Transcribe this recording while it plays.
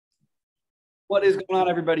What is going on,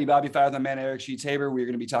 everybody? BobbyFi with my man Eric Sheets-Haber. We're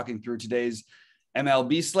going to be talking through today's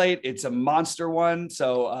MLB slate. It's a monster one,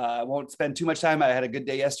 so I won't spend too much time. I had a good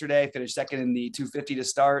day yesterday. Finished second in the 250 to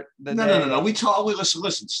start the day. No.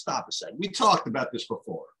 Listen. Stop a second. We talked about this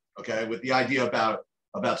before, okay? With the idea about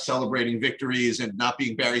celebrating victories and not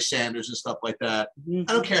being Barry Sanders and stuff like that. Mm-hmm.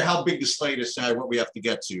 I don't care how big the slate is, what we have to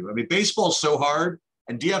get to. I mean, baseball's so hard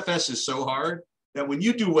and DFS is so hard that when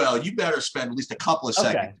you do well, you better spend at least a couple of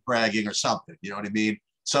seconds bragging or something. You know what I mean?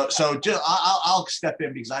 So just, I'll step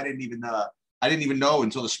in because I didn't even know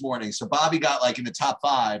until this morning. So Bobby got like in the top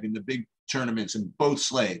 5 in the big tournaments in both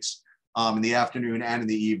slates, in the afternoon and in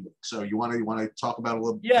the evening. So you want to talk about a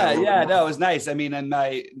little? Yeah. No, it was nice. I mean, in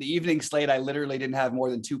the evening slate, I literally didn't have more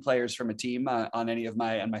than 2 players from a team on any of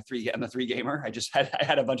my on the 3-gamer. I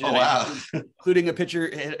had a bunch of including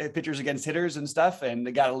pitchers against hitters and stuff, and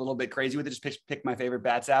it got a little bit crazy with it. Just pick my favorite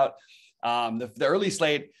bats out. The early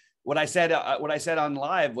slate. What I said on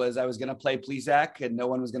live was I was going to play Plesac and no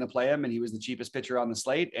one was going to play him. And he was the cheapest pitcher on the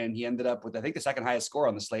slate. And he ended up with, I think, the second highest score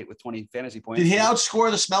on the slate with 20 fantasy points. Did he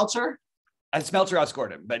outscore the Smeltzer? Smeltzer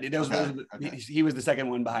outscored him, but he was the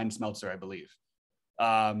second one behind Smeltzer, I believe.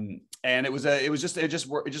 And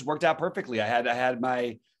it just worked out perfectly. I had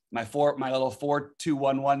my little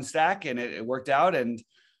 4-2-1-1 stack and it worked out, and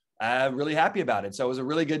I'm really happy about it. So it was a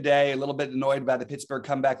really good day. A little bit annoyed by the Pittsburgh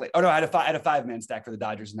comeback. I had a 5-man stack for the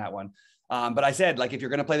Dodgers in that one. But I said, like, if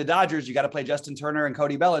you're going to play the Dodgers, you got to play Justin Turner and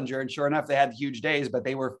Cody Bellinger. And sure enough, they had huge days, but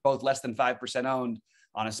they were both less than 5% owned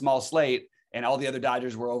on a small slate. And all the other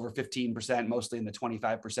Dodgers were over 15%, mostly in the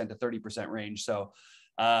 25% to 30% range. So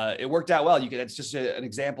it worked out well. It's just an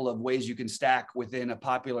example of ways you can stack within a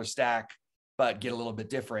popular stack, but get a little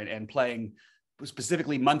bit different. And playing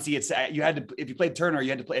specifically Muncy if you played Turner, you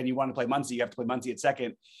had to play, and you want to play Muncy, you have to play Muncy at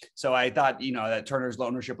second. So I thought, that Turner's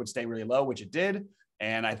ownership would stay really low, which it did.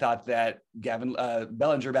 And I thought that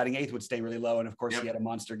Bellinger batting 8th would stay really low. And of course he had a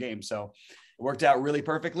monster game. So it worked out really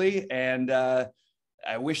perfectly. And I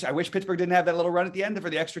wish Pittsburgh didn't have that little run at the end for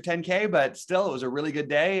the extra 10K, but still it was a really good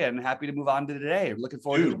day and happy to move on to today. Looking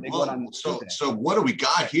forward to a big one on so what do we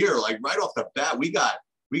got here? Like right off the bat, we got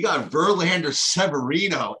Verlander,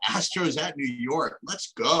 Severino, Astros at New York.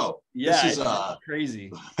 Let's go. Yeah, this is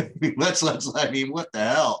crazy. I mean, what the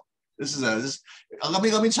hell? Let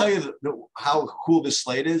me tell you how cool this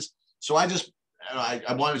slate is. So I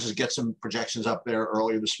wanted to just get some projections up there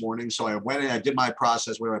earlier this morning. So I went in, I did my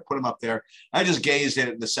process where I put them up there. I just gazed at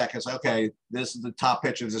it in the seconds. Like, okay, this is the top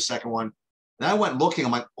pitcher, this is the second one. And I went looking,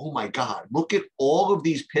 I'm like, oh my God, look at all of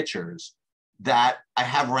these pitchers that I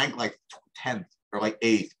have ranked like 10th. Or like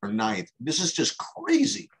 8th or 9th. This is just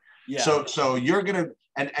crazy. Yeah. So you're gonna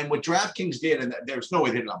and what DraftKings did, and there's no way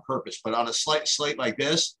they did it on purpose, but on a slate like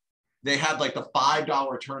this, they had like the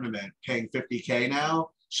 $5 tournament paying $50K now.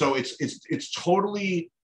 So it's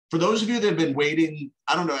totally, for those of you that have been waiting.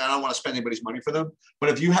 I don't want to spend anybody's money for them, but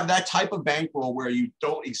if you have that type of bankroll where you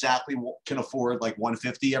don't exactly can afford like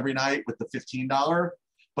 $150 every night with the $15,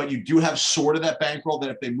 but you do have sort of that bankroll that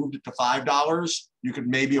if they moved it to $5, you could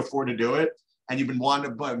maybe afford to do it. And you've been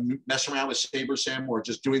wanting to mess around with SaberSim or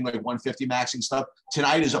just doing like 150 maxing stuff,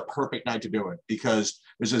 tonight is a perfect night to do it because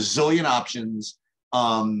there's a zillion options.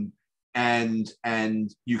 And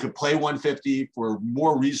you could play 150 for a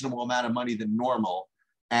more reasonable amount of money than normal.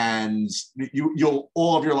 And you'll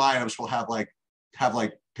all of your lineups will have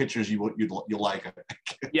pitchers you'll like.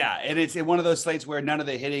 Yeah. And it's one of those slates where none of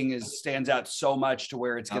the hitting stands out so much to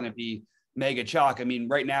where it's going to be mega chalk. I mean,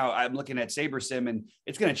 right now I'm looking at SaberSim and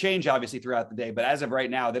it's going to change obviously throughout the day, but as of right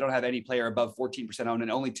now, they don't have any player above 14% owned and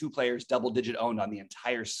only 2 players double-digit owned on the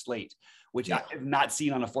entire slate, which I have not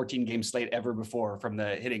seen on a 14-game slate ever before from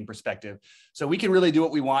the hitting perspective. So we can really do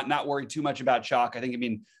what we want, not worry too much about chalk. I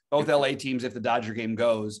mean, both LA teams, if the Dodger game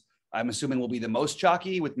goes, I'm assuming will be the most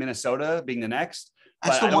chalky, with Minnesota being the next.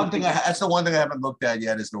 That's the one thing I haven't looked at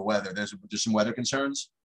yet is the weather. There's just some weather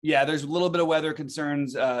concerns. Yeah, there's a little bit of weather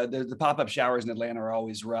concerns. The pop-up showers in Atlanta are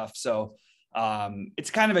always rough. So it's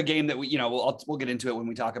kind of a game that we'll get into it when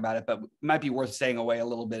we talk about it, but it might be worth staying away a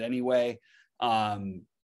little bit anyway.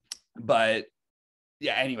 But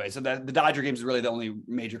yeah, anyway, so the Dodger game is really the only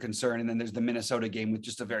major concern. And then there's the Minnesota game with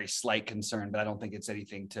just a very slight concern, but I don't think it's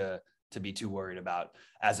anything to be too worried about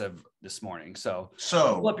as of this morning. So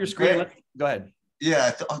pull up your screen. Go ahead.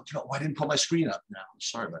 Yeah. I didn't pull my screen up now.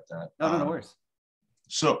 Sorry about that. No worries.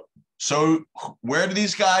 So where do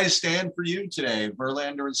these guys stand for you today?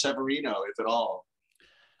 Verlander and Severino, if at all?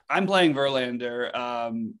 I'm playing Verlander.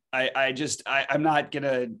 I'm not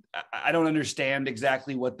gonna. I don't understand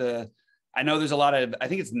exactly I know there's a lot of. I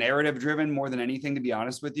think it's narrative driven more than anything, to be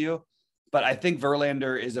honest with you. But I think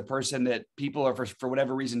Verlander is a person that people are, for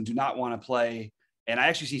whatever reason, do not want to play. And I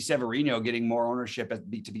actually see Severino getting more ownership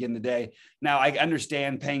to begin the day. Now, I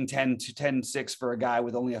understand paying 10-6 for a guy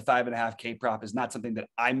with only a 5.5 K prop is not something that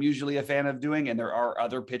I'm usually a fan of doing. And there are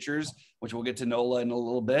other pitchers, which we'll get to Nola in a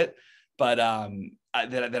little bit, but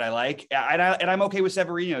that I like. And I'm okay with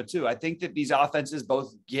Severino too. I think that these offenses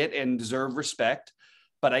both get and deserve respect,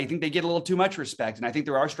 but I think they get a little too much respect. And I think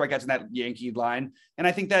there are strikeouts in that Yankee line. And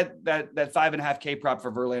I think that 5.5 K prop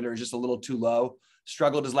for Verlander is just a little too low.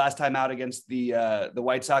 Struggled his last time out against the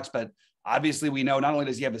White Sox, but obviously we know not only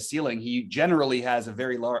does he have a ceiling, he generally has a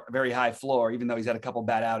very high floor, even though he's had a couple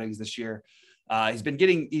bad outings this year. He's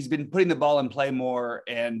been putting the ball in play more,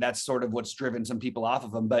 and that's sort of what's driven some people off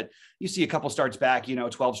of him. But you see a couple starts back,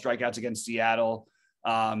 12 strikeouts against Seattle.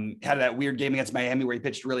 Had that weird game against Miami where he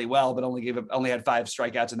pitched really well, but only had 5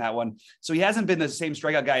 strikeouts in that one. So he hasn't been the same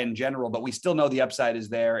strikeout guy in general, but we still know the upside is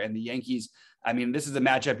there. And the Yankees, I mean, this is a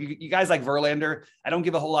matchup. You guys like Verlander. I don't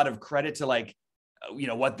give a whole lot of credit to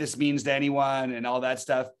what this means to anyone and all that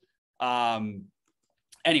stuff.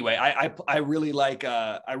 Anyway, I really like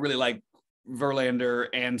Verlander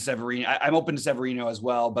and Severino. I'm open to Severino as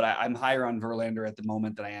well, but I'm higher on Verlander at the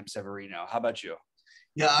moment than I am Severino. How about you?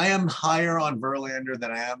 Yeah, I am higher on Verlander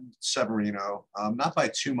than I am Severino, not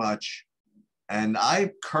by too much. And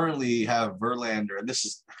I currently have Verlander, and this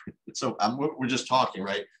is so we're just talking,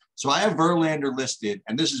 right? So I have Verlander listed,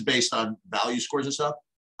 and this is based on value scores and stuff.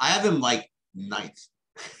 I have him like 9th,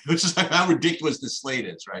 which is like how ridiculous this slate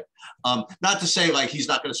is, right? Not to say like he's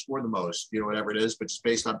not going to score the most, whatever it is, but just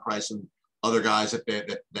based on price and other guys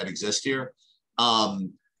that exist here.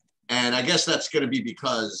 And I guess that's going to be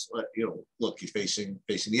because, look, he's facing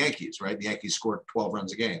the Yankees, right? The Yankees scored 12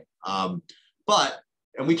 runs a game. And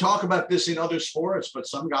we talk about this in other sports, but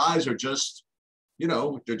some guys are just,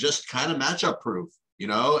 they're just kind of matchup proof.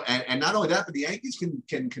 And not only that, but the Yankees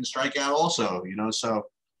can strike out also, so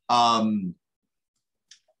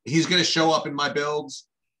he's going to show up in my builds.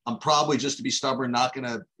 I'm probably, just to be stubborn, not going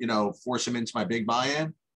to, force him into my big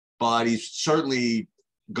buy-in, but he's certainly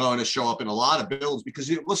going to show up in a lot of builds because,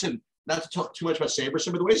 listen, not to talk too much about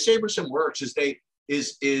Saberson, but the way Saberson works is they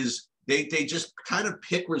just kind of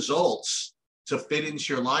pick results to fit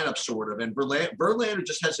into your lineup sort of. And Verlander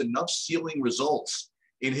just has enough ceiling results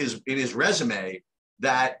in his resume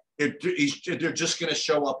that they're just going to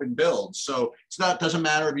show up in builds. So doesn't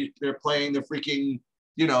matter if they're playing the freaking,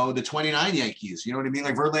 the 29 Yankees, you know what I mean?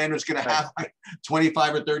 Like Verlander's going to have like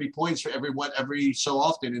 25 or 30 points for every so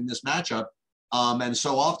often in this matchup. And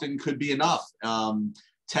so often could be enough.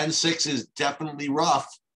 10-6 is definitely rough,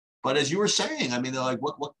 but as you were saying, I mean, they're like,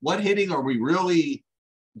 what hitting are we really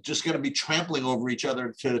just going to be trampling over each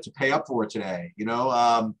other to pay up for today?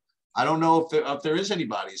 I don't know if there is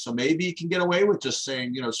anybody. So maybe you can get away with just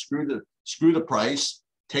saying, screw the price,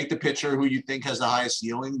 take the pitcher who you think has the highest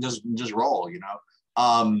ceiling, just roll,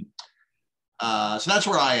 So that's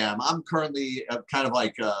where I am. I'm currently kind of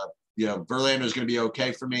like, Verlander is going to be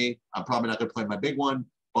okay for me. I'm probably not going to play my big one,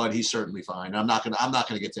 but he's certainly fine. I'm not going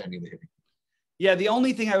to get to any of the hitting. Yeah, the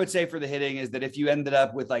only thing I would say for the hitting is that if you ended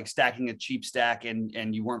up with like stacking a cheap stack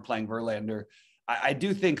and you weren't playing Verlander, I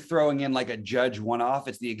do think throwing in like a Judge one-off,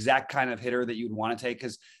 it's the exact kind of hitter that you'd want to take,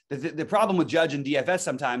 because the problem with Judge and DFS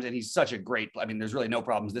sometimes, and he's such a great, I mean, there's really no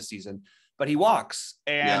problems this season, but he walks,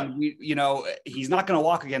 and he's not going to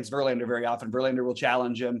walk against Verlander very often. Verlander will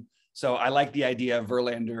challenge him. So I like the idea of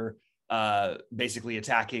Verlander basically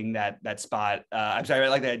attacking that spot. I'm sorry, I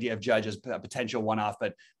like the idea of Judge as a potential one-off,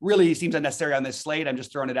 but really seems unnecessary on this slate. I'm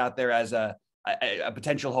just throwing it out there as a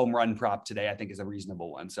potential home run prop today, I think is a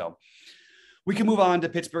reasonable one. So we can move on to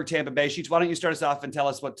Pittsburgh, Tampa Bay. Sheets, why don't you start us off and tell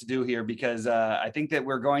us what to do here? Because I think that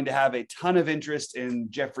we're going to have a ton of interest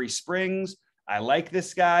in Jeffrey Springs. I like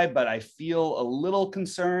this guy, but I feel a little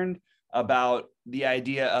concerned about the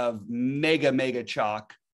idea of mega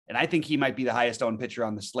chalk. And I think he might be the highest owned pitcher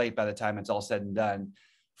on the slate by the time it's all said and done,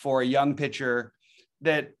 for a young pitcher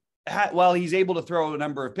that, while he's able to throw a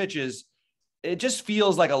number of pitches, it just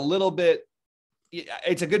feels like a little bit,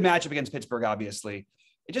 it's a good matchup against Pittsburgh, obviously.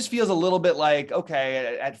 It just feels a little bit like,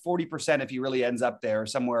 okay, at 40%, if he really ends up there,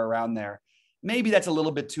 somewhere around there, maybe that's a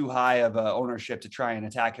little bit too high of ownership to try and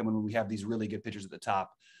attack him when we have these really good pitchers at the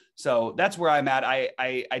top. So that's where I'm at.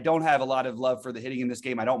 I don't have a lot of love for the hitting in this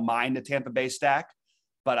game. I don't mind the Tampa Bay stack,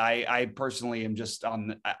 but I personally am just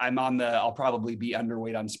I'll probably be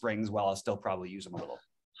underweight on Springs while I'll still probably use him a little.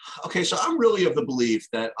 Okay, so I'm really of the belief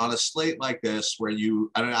that on a slate like this, where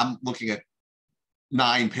I'm looking at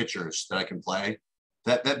 9 pitchers that I can play,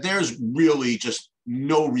 that there's really just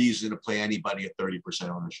no reason to play anybody at 30%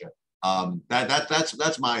 ownership.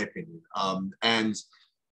 That's my opinion. And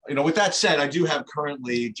With that said, I do have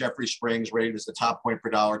currently Jeffrey Springs rated as the top point per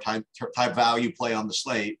dollar type value play on the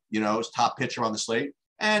slate, as top pitcher on the slate.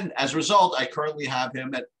 And as a result, I currently have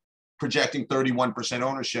him at projecting 31%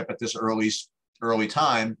 ownership at this early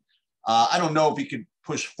time. I don't know if he could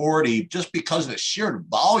push 40 just because of the sheer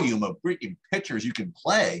volume of freaking pitchers you can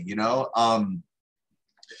play,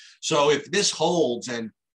 So if this holds, and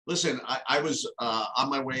listen, I was on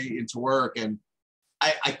my way into work, and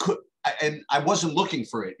I wasn't looking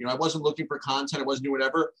for it. I wasn't looking for content. I wasn't doing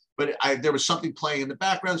whatever, but there was something playing in the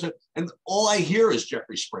background. And all I hear is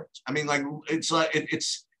Jeffrey Springs. I mean, like,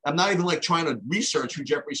 I'm not even like trying to research who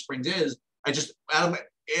Jeffrey Springs is. I just, out of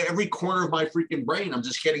every corner of my freaking brain, I'm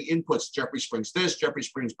just getting inputs. Jeffrey Springs this, Jeffrey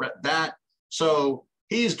Springs that. So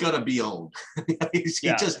he's going to be owned. He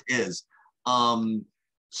just is.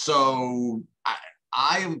 So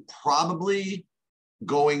I am probably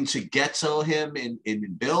going to get to him in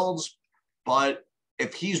builds, but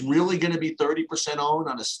if he's really going to be 30% owned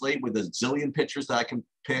on a slate with a zillion pitchers that I can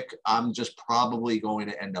pick, I'm just probably going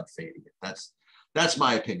to end up fading it. That's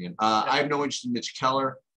my opinion. I have no interest in Mitch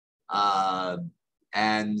Keller,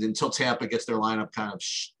 and until Tampa gets their lineup kind of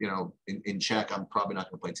in check, I'm probably not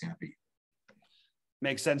going to play Tampa.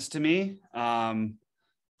 Makes sense to me.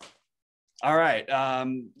 All right.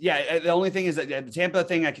 The only thing is that the Tampa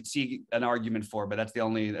thing I could see an argument for, but that's the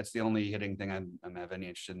only hitting thing I'm have any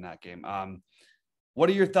interest in that game. What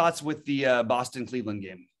are your thoughts with the Boston Cleveland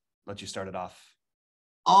game? Let you start it off.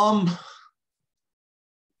 Am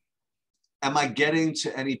I getting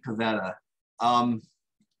to any Pivetta? I'm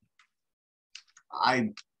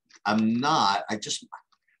not. It's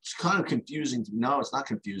kind of confusing. No, it's not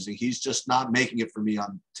confusing. He's just not making it for me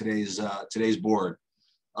on today's board.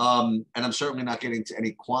 And I'm certainly not getting to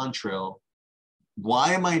any Quantrill.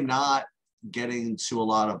 Why am I not getting to a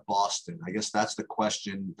lot of Boston? I guess that's the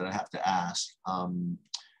question that I have to ask.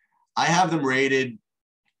 I have them rated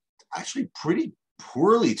actually pretty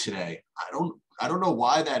poorly today. I don't know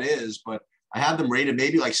why that is, but I have them rated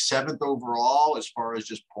maybe like 7th overall as far as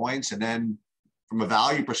just points. And then from a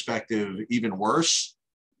value perspective, even worse.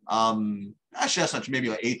 Actually, that's not maybe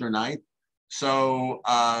like 8th or 9th. So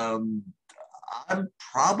I'm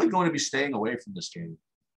probably going to be staying away from this game.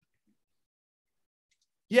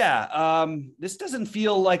 Yeah, this doesn't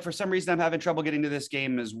feel like, for some reason, I'm having trouble getting to this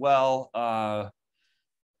game as well. I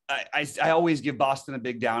always give Boston a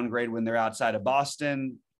big downgrade when they're outside of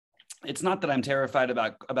Boston. It's not that I'm terrified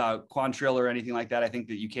about Quantrill or anything like that. I think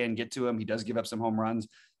that you can get to him. He does give up some home runs.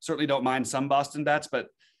 Certainly don't mind some Boston bats, but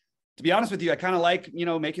to be honest with you, I kind of like,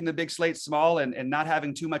 making the big slate small and not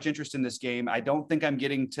having too much interest in this game. I don't think I'm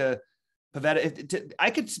getting to Pivetta. I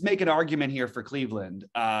could make an argument here for Cleveland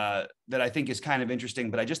that I think is kind of interesting,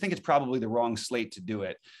 but I just think it's probably the wrong slate to do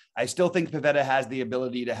it. I still think Pivetta has the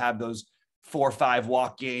ability to have those 4 or 5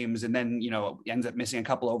 walk games and then, ends up missing a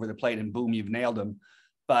couple over the plate and boom, you've nailed him.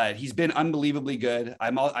 But he's been unbelievably good.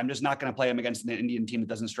 I'm just not going to play him against an Indian team that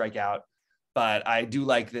doesn't strike out. But I do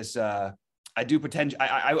like this. I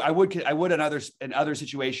would in other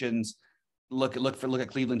situations look at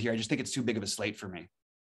Cleveland here. I just think it's too big of a slate for me.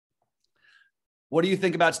 What do you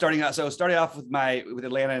think about starting out? So starting off with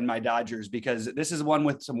Atlanta and my Dodgers, because this is one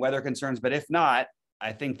with some weather concerns. But if not,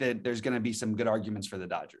 I think that there's going to be some good arguments for the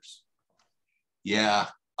Dodgers. Yeah.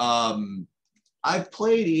 I've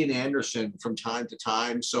played Ian Anderson from time to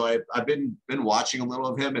time, so I've been watching a little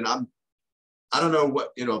of him, and I don't know what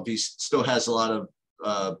if he still has a lot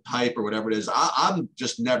of hype or whatever it is. I'm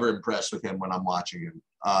just never impressed with him when I'm watching him.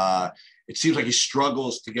 It seems like he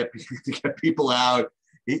struggles to get people out.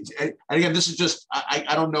 And again, this is just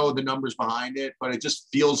I don't know the numbers behind it, but it just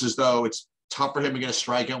feels as though it's tough for him to get a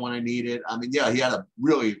strikeout when I need it. I mean, yeah, he had a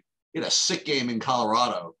sick game in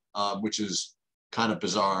Colorado, which is kind of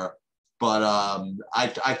bizarre. But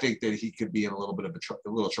I think that he could be in a little bit of a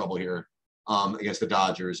little trouble here against the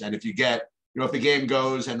Dodgers. And if you get, if the game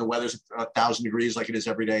goes and the weather's 1,000 degrees like it is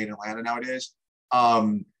every day in Atlanta nowadays,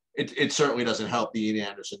 it certainly doesn't help the Ian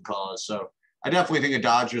Anderson cause. So I definitely think the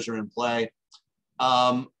Dodgers are in play.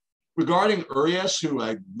 Regarding Urias, who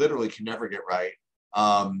I literally can never get right,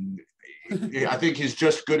 I think he's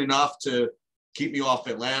just good enough to keep me off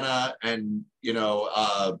Atlanta, and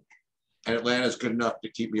and Atlanta is good enough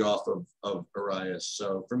to keep me off of Urias.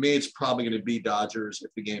 So for me, it's probably going to be Dodgers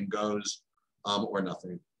if the game goes, or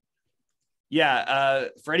nothing. Yeah,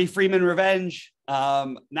 Freddie Freeman revenge.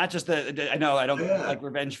 Not just I know I don't like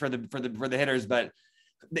revenge for the hitters, but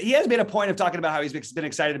he has made a point of talking about how he's been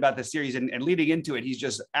excited about this series, and leading into it, he's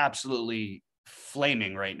just absolutely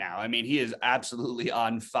flaming right now. I mean, he is absolutely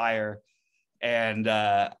on fire, and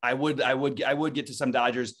I would get to some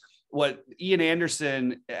Dodgers. what Ian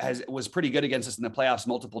Anderson was pretty good against us in the playoffs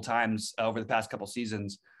multiple times over the past couple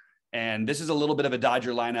seasons. And this is a little bit of a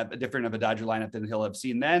Dodger lineup, different of a Dodger lineup than he'll have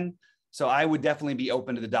seen then. So I would definitely be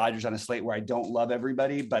open to the Dodgers on a slate where I don't love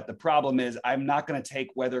everybody. But the problem is I'm not going to take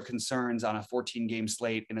weather concerns on a 14-game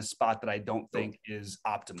slate in a spot that I don't think is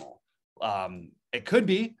optimal. It could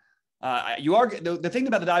be. The thing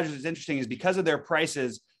about the Dodgers is interesting is because of their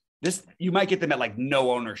prices, you might get them at like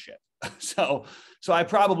no ownership. So I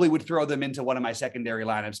probably would throw them into one of my secondary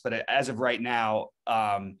lineups. But as of right now,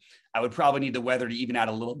 I would probably need the weather to even out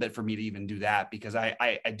a little bit for me to even do that, because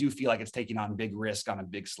I do feel like it's taking on big risk on a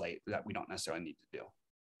big slate that we don't necessarily need to do.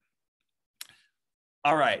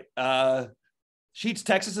 All right. Sheets,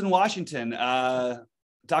 Texas and Washington.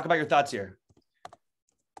 Talk about your thoughts here.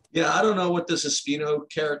 Yeah, I don't know what this Espino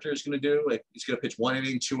character is going to do. Like, he's going to pitch 1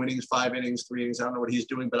 inning, 2 innings, 5 innings, 3 innings. I don't know what he's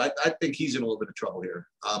doing, but I think he's in a little bit of trouble here.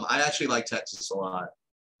 I actually like Texas a lot.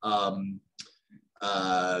 I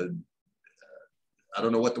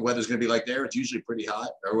don't know what the weather's going to be like there. It's usually pretty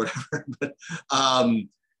hot or whatever. But, and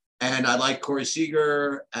I like Corey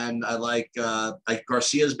Seager, and I like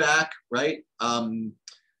Garcia's back, right? Brad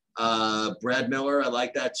Miller, I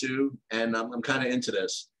like that too. And I'm kind of into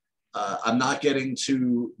this. I'm not getting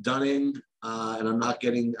to Dunning, and I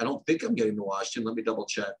don't think I'm getting to Washington. Let me double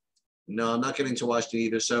check. No, I'm not getting to Washington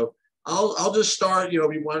either. So I'll just start,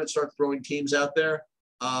 we want to start throwing teams out there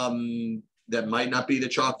that might not be the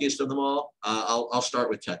chalkiest of them all. I'll start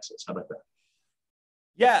with Texas. How about that?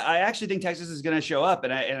 Yeah, I actually think Texas is going to show up.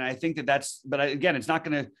 And I think again, it's not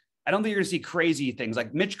going to, I don't think you're going to see crazy things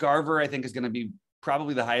like Mitch Garver, I think is going to be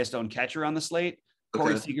probably the highest owned catcher on the slate.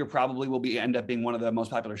 Corey Seager probably will end up being one of the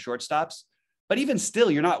most popular shortstops. But even still,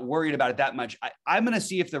 you're not worried about it that much. I'm going to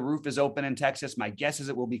see if the roof is open in Texas. My guess is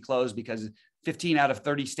it will be closed because 15 out of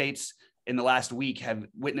 30 states in the last week have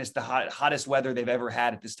witnessed the hottest weather they've ever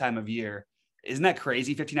had at this time of year. Isn't that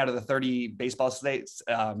crazy? 15 out of the 30 baseball states.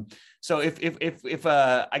 So if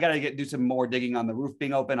I got to do some more digging on the roof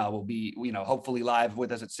being open, I will be, hopefully live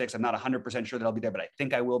with us at 6. I'm not 100% sure that I'll be there, but I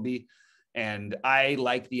think I will be. And I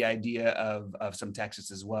like the idea of some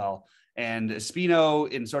Texas as well. And Espino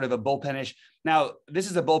in sort of a bullpenish. Now, this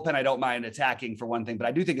is a bullpen I don't mind attacking for one thing, but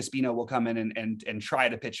I do think Espino will come in and try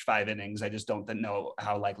to pitch 5 innings. I just don't know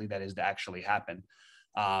how likely that is to actually happen.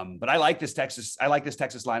 But I like this Texas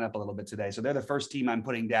lineup a little bit today. So they're the first team I'm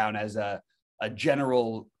putting down as a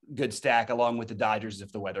general good stack along with the Dodgers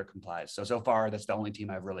if the weather complies. So far, that's the only team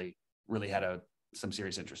I've really had some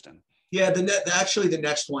serious interest in. Yeah, the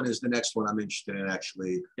next one is the next one I'm interested in,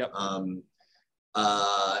 actually. Yep. And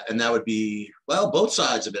that would be, well, both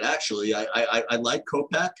sides of it, actually. I like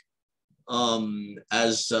Kopech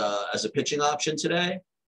as a pitching option today,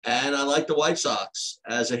 and I like the White Sox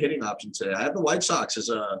as a hitting option today. I have the White Sox as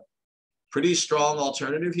a pretty strong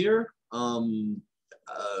alternative here. One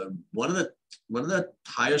of the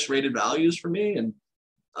highest rated values for me, and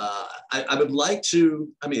I would like to.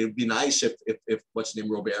 I mean, it'd be nice if what's his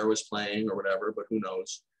name, Robert was playing or whatever, but who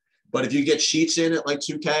knows? But if you get Sheets in at like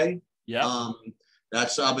 2K, yeah,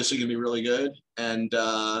 that's obviously going to be really good, and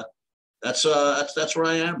that's where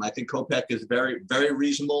I am. I think Kopech is very, very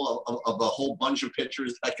reasonable of a whole bunch of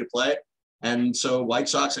pitchers that could play, and so White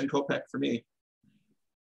Sox and Kopech for me.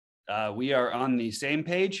 We are on the same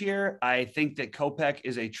page here. I think that Kopech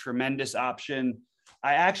is a tremendous option.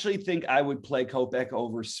 I actually think I would play Kopech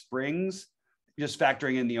over Springs, just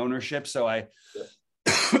factoring in the ownership. So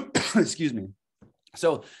excuse me.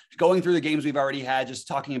 So going through the games we've already had, just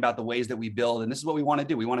talking about the ways that we build, and this is what we want to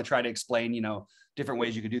do. We want to try to explain, different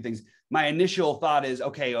ways you could do things. My initial thought is,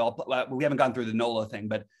 okay, we haven't gone through the Nola thing,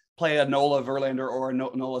 but play a Nola Verlander or a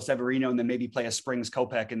Nola Severino, and then maybe play a Springs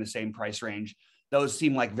Kopech in the same price range. Those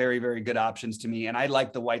seem like very, very good options to me. And I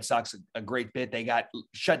like the White Sox a great bit. They got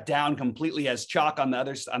shut down completely as chalk on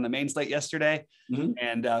the main slate yesterday. Mm-hmm.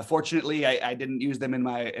 And fortunately I didn't use them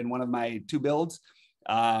in one of my 2 builds.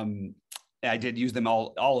 I did use them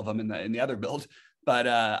all of them in the other build, but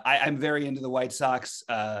I'm very into the White Sox.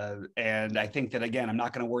 And I think that, again, I'm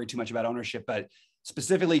not going to worry too much about ownership, but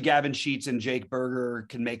specifically Gavin Sheets and Jake Berger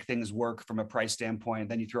can make things work from a price standpoint.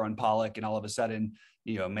 Then you throw in Pollock and all of a sudden,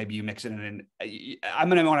 maybe you mix it in, and I'm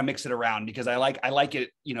going to want to mix it around because I like it,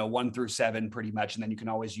 1 through 7 pretty much. And then you can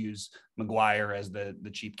always use McGuire as the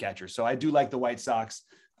cheap catcher. So I do like the White Sox.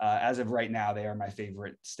 As of right now, they are my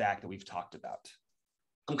favorite stack that we've talked about.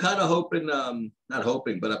 I'm kind of hoping, not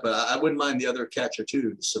hoping, but I wouldn't mind the other catcher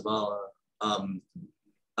too, Savala. I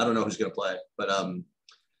don't know who's going to play, but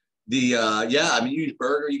you use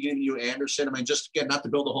Berger, you can use Anderson. I mean, just again, not to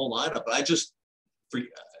build a whole lineup, but I just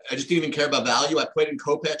didn't even care about value. I played in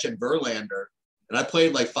Kopech and Verlander and I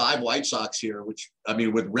played like 5 White Sox here, which I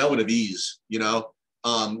mean with relative ease,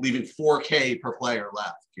 leaving 4K per player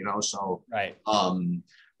left, so right.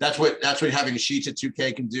 That's what having Sheets at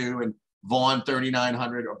 2K can do, and Vaughn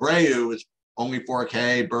 3,900, Abreu is only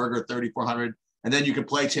 4K, Berger 3,400, and then you can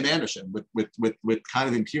play Tim Anderson with kind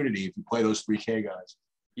of impunity if you play those 3K guys.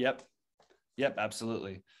 Yep,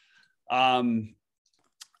 absolutely.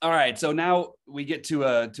 All right, so now we get to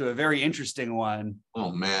a very interesting one.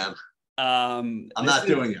 Oh man. I'm not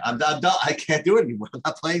doing it. I'm done. I can't do it anymore. I'm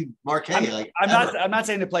not playing Marquez. I'm not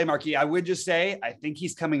saying to play Marquez. I would just say I think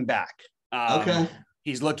he's coming back. Okay.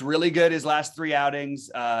 He's looked really good his last 3 outings.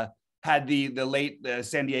 Had the late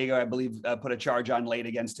San Diego, I believe, put a charge on late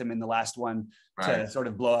against him in the last one to sort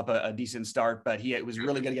of blow up a decent start. But he was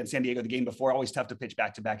really good against San Diego the game before. Always tough to pitch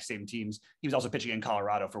back-to-back same teams. He was also pitching in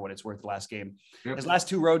Colorado for what it's worth the last game. Yep. His last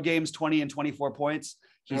 2 road games, 20 and 24 points.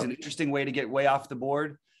 He's an interesting way to get way off the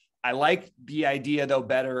board. I like the idea, though,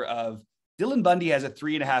 better of Dylan Bundy has a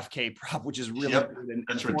 3.5K prop, which is really good. And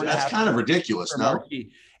that's kind of ridiculous. No,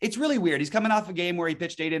 it's really weird. He's coming off a game where he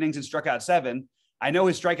pitched 8 innings and struck out 7. I know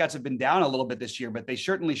his strikeouts have been down a little bit this year, but they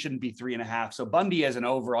certainly shouldn't be 3.5. So Bundy as an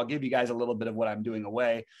over, I'll give you guys a little bit of what I'm doing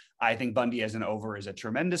away. I think Bundy as an over is a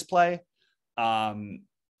tremendous play,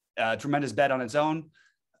 tremendous bet on its own.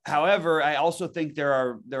 However, I also think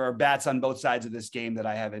there are bats on both sides of this game that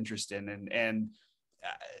I have interest in, and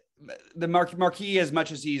the Marquis, as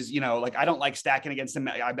much as he's, I don't like stacking against him.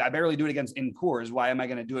 I barely do it against in Coors. Why am I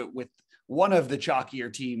going to do it with one of the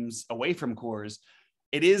chalkier teams away from Coors?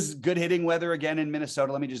 It is good hitting weather again in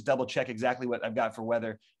Minnesota. Let me just double check exactly what I've got for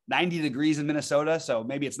weather. 90 degrees in Minnesota. So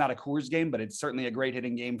maybe it's not a Coors game, but it's certainly a great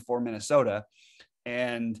hitting game for Minnesota.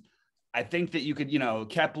 And I think that you could,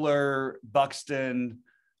 Kepler, Buxton,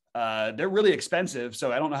 they're really expensive.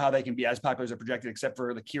 So I don't know how they can be as popular as they're projected, except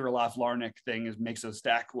for the Kirilloff-Larnach thing makes a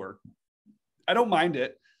stack work. I don't mind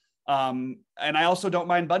it. And I also don't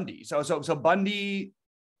mind Bundy. So Bundy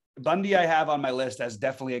I have on my list as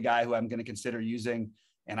definitely a guy who I'm going to consider using,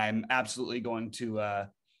 and I'm absolutely going to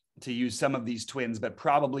use some of these Twins, but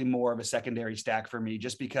probably more of a secondary stack for me,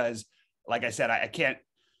 just because, like I said,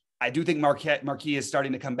 I do think Marquis is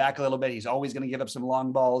starting to come back a little bit. He's always going to give up some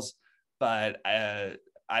long balls, but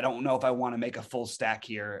I don't know if I want to make a full stack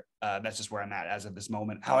here. That's just where I'm at as of this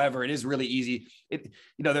moment. However, it is really easy.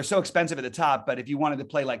 They're so expensive at the top, but if you wanted to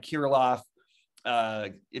play like Kirilloff,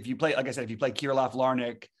 if you play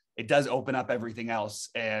Kirilloff-Larnach, it does open up everything else.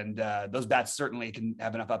 And those bats certainly can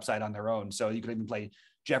have enough upside on their own. So you could even play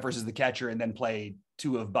Jeffers as the catcher and then play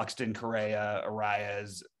 2 of Buxton, Correa,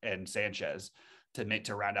 Arias, and Sanchez to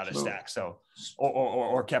round out a stack. So,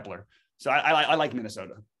 or Kepler. So I like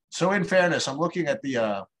Minnesota. So in fairness, I'm looking at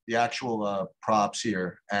the actual props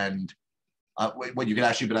here, and what you can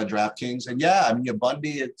actually bet on DraftKings. And your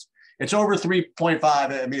Bundy, it's over 3.5.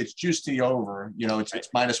 I mean, it's juiced to the over. It's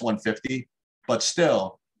minus 150, but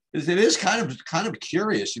still, it is kind of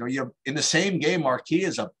curious. You have in the same game, Marquis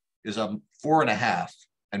is a 4.5,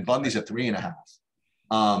 and Bundy's a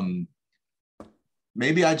 3.5.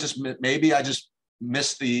 Maybe I just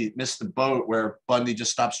missed the boat where Bundy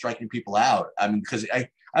just stopped striking people out. I mean, because I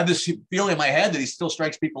have this feeling in my head that he still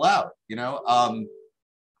strikes people out.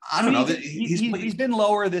 I don't know. He's been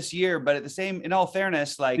lower this year, but at the same, in all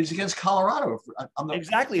fairness, like he's against Colorado.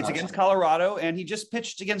 Exactly, it's against Colorado, and he just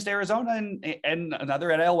pitched against Arizona and another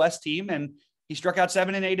NL West team, and he struck out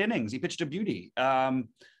 7 and 8 innings. He pitched a beauty.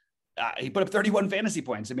 He put up 31 fantasy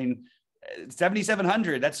points. I mean,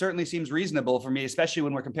 7,700. That certainly seems reasonable for me, especially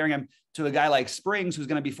when we're comparing him to a guy like Springs, who's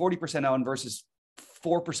going to be 40% owned versus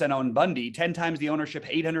 4% owned Bundy, 10 times the ownership,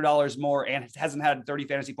 $800 more, and hasn't had 30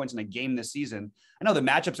 fantasy points in a game this season. I know the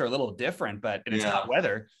matchups are a little different, but it's hot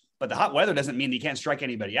weather. But the hot weather doesn't mean he can't strike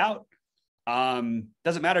anybody out.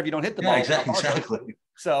 Doesn't matter if you don't hit the ball. Exactly.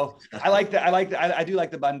 So I like that. I do like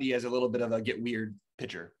the Bundy as a little bit of a get weird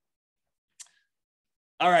pitcher.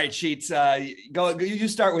 All right, Sheets, go. You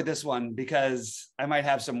start with this one because I might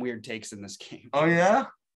have some weird takes in this game. Oh yeah.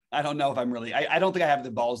 I don't know if I'm really. I don't think I have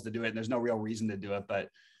the balls to do it, and there's no real reason to do it. But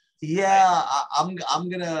I'm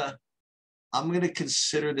gonna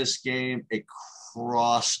consider this game a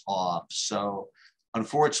cross off. So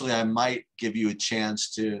unfortunately, I might give you a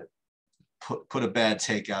chance to put a bad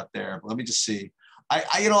take out there. Let me just see. I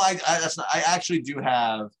actually do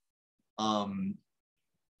have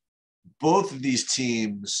both of these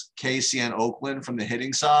teams, KC and Oakland, from the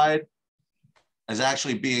hitting side, as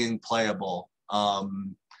actually being playable.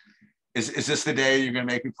 Is this the day you're going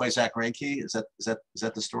to make me play Zach Greinke? Is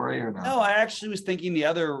that the story or no? No, I actually was thinking the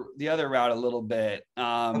other route a little bit.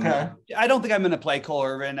 Okay. I don't think I'm going to play Cole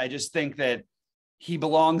Irvin. I just think that he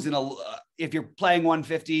belongs in if you're playing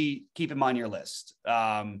 150, keep him on your list.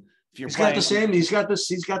 If you're he's playing,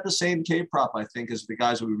 got the same K prop, I think, as the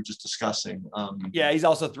guys that we were just discussing. Yeah, he's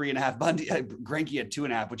also 3.5. Bundy, Greinke at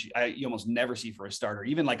 2.5, which you almost never see for a starter,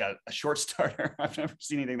 even like a short starter. I've never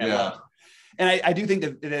seen anything that well. And I do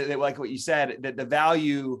think that like what you said, that the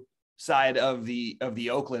value side of the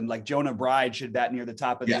Oakland, like Jonah Bride should bat near the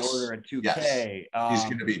top of the order at 2K. He's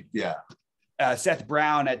going to be, Seth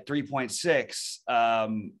Brown at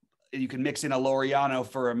 3.6. You can mix in a Laureano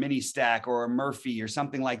for a mini stack or a Murphy or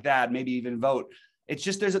something like that. Maybe even vote. It's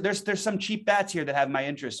just there's some cheap bats here that have my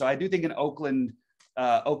interest. So I do think in Oakland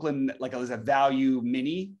like as a value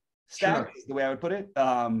mini stack is the way I would put it.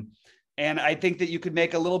 And I think that you could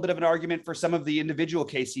make a little bit of an argument for some of the individual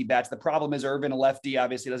KC bats. The problem is Irvin, a lefty,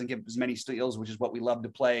 obviously doesn't give as many steals, which is what we love to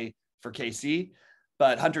play for KC.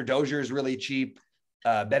 But Hunter Dozier is really cheap.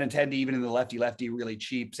 Benintendi, even in the lefty, really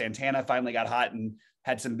cheap. Santana finally got hot and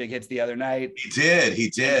had some big hits the other night. He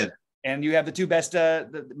did. And you have the two best,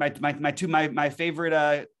 my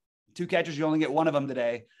favorite two catchers. You only get one of them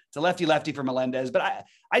today. It's a lefty for Melendez, but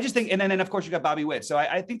I just think, and then of course you got Bobby Witt. So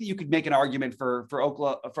I think that you could make an argument for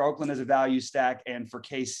Oakland as a value stack, and for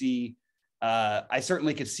KC, I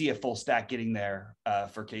certainly could see a full stack getting there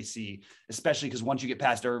for KC, especially because once you get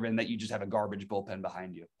past Irvin, that you just have a garbage bullpen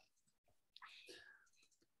behind you.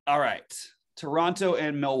 All right, Toronto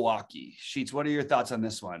and Milwaukee. Sheets, what are your thoughts on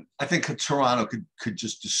this one? I think Toronto could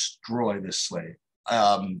just destroy this slate.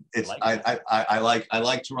 I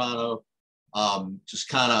like Toronto. Just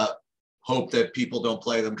kind of hope that people don't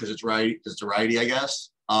play them because it's a righty, I guess.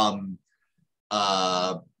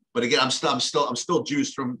 But again, I'm still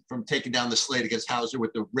juiced from taking down the slate against Hauser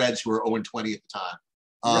with the Reds, who were 0-20 at the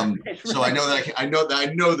time. So I know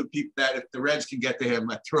the people that if the Reds can get to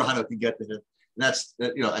him, Toronto can get to him. And that's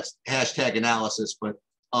hashtag analysis. But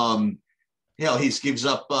he gives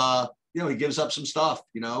up some stuff.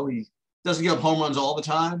 He doesn't give up home runs all the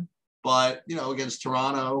time. But, against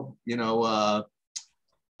Toronto,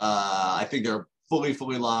 I think they're fully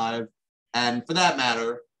live. And for that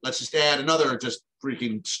matter, let's just add another just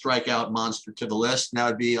freaking strikeout monster to the list. Now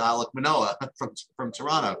it'd be Alek Manoah from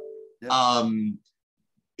Toronto. Yeah.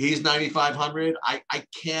 He's 9,500. I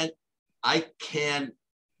can't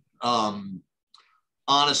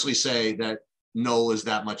honestly say that Nola is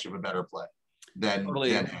that much of a better play than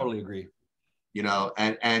totally agree.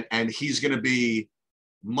 And he's going to be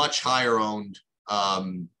much higher owned,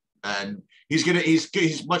 and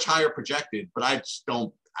he's much higher projected, but I just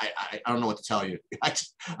don't know what to tell you. I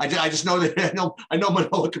just know that I know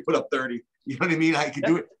Manoah could put up 30. You know what I mean? I could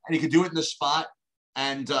do it, and he could do it in the spot.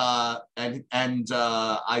 And I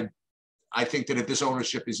think that if this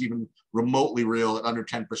ownership is even remotely real at under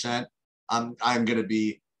 10%,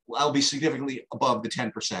 I'll be significantly above the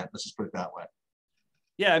 10%. Let's just put it that way.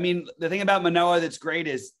 Yeah, I mean, the thing about Manoah that's great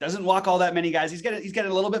is doesn't walk all that many guys. He's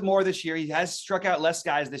getting a little bit more this year. He has struck out less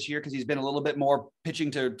guys this year because he's been a little bit more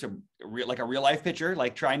pitching to like a real life pitcher,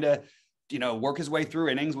 like trying to, work his way through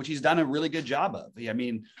innings, which he's done a really good job of. I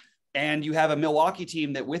mean, and you have a Milwaukee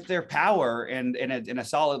team that with their power and in a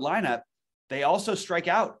solid lineup, they also strike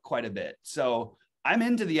out quite a bit. So I'm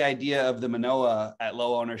into the idea of the Manoah at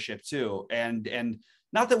low ownership too. And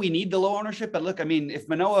not that we need the low ownership, but look, I mean, if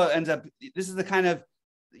Manoah ends up, this is the kind of,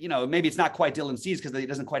 maybe it's not quite Dylan Cease because he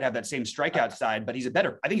doesn't quite have that same strikeout side, but I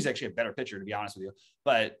think he's actually a better pitcher, to be honest with you.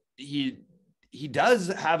 But he does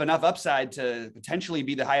have enough upside to potentially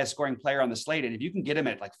be the highest scoring player on the slate. And if you can get him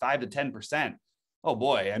at like 5 to 10%, oh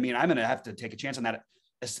boy, I mean, I'm going to have to take a chance on that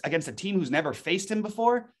against a team who's never faced him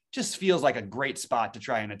before. Just feels like a great spot to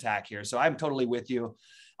try and attack here. So I'm totally with you.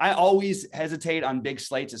 I always hesitate on big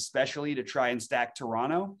slates, especially to try and stack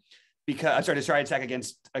Toronto. To try and attack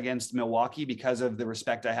against Milwaukee because of the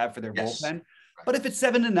respect I have for their bullpen. But if it's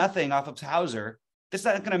 7-0 off of Hauser, it's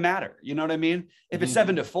not going to matter. You know what I mean? If it's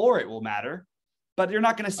 7-4, it will matter. But you're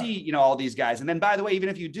not going to see, all these guys. And then, by the way, even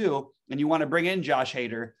if you do, and you want to bring in Josh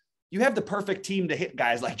Hader, you have the perfect team to hit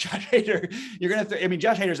guys like Josh Hader. You're going to,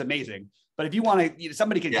 Josh Hader's amazing. But if you want to,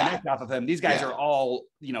 somebody can connect off of him. These guys are all,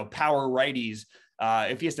 power righties.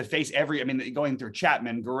 If he has to face going through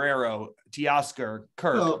Chapman, Guerrero, Teoscar,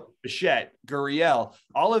 Kirk, Bichette, Gurriel,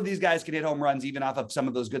 all of these guys can hit home runs even off of some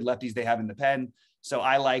of those good lefties they have in the pen. So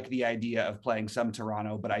I like the idea of playing some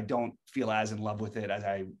Toronto, but I don't feel as in love with it as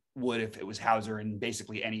I would if it was Hauser and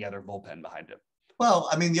basically any other bullpen behind him. Well,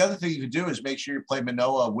 the other thing you could do is make sure you play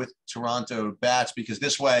Manoah with Toronto bats, because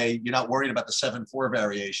this way you're not worried about the 7-4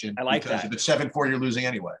 variation. I like that. If it's 7-4, you're losing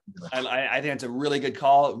anyway. I think it's a really good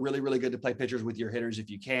call. Really, really good to play pitchers with your hitters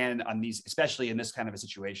if you can on these, especially in this kind of a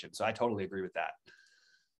situation. So I totally agree with that.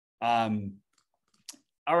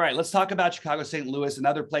 All right, let's talk about Chicago St. Louis,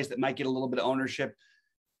 another place that might get a little bit of ownership.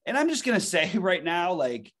 And I'm just going to say right now,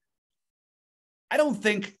 like, I don't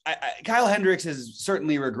think Kyle Hendricks has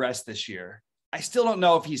certainly regressed this year. I still don't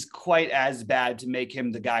know if he's quite as bad to make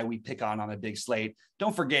him the guy we pick on a big slate.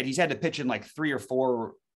 Don't forget, he's had to pitch in like 3 or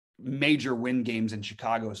 4 major win games in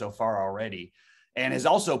Chicago so far already, and has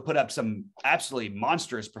also put up some absolutely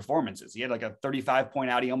monstrous performances. He had like a 35-point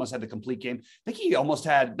out. He almost had the complete game. I think he almost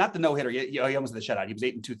had, not the no-hitter, he almost had the shutout. He was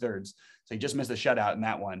 8 2/3. So he just missed the shutout in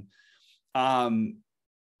that one.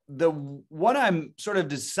 The one I'm sort of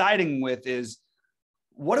deciding with is,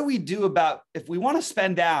 what do we do about, if we want to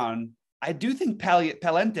spend down? I do think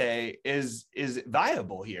Palente is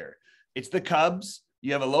viable here. It's the Cubs.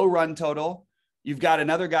 You have a low run total. You've got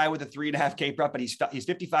another guy with a 3.5 K prop, but he's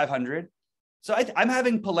 5,500. So I'm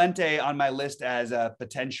having Palente on my list as a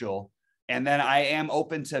potential. And then I am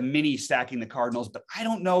open to mini stacking the Cardinals, but I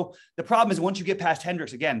don't know. The problem is, once you get past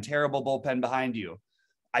Hendricks, again, terrible bullpen behind you.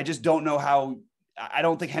 I just don't know how. I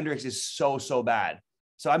don't think Hendricks is so bad.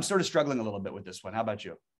 So I'm sort of struggling a little bit with this one. How about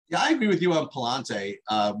you? Yeah, I agree with you on Palante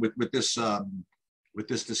with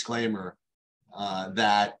this disclaimer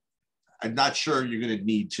that I'm not sure you're going to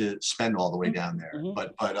need to spend all the way down there,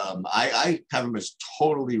 but I have him as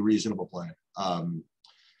totally reasonable play.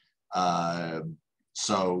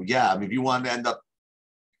 So yeah, I mean, if you want to end up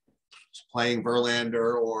playing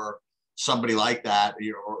Verlander or somebody like that,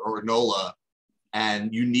 or Nola,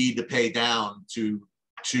 and you need to pay down to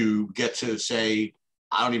get to, say,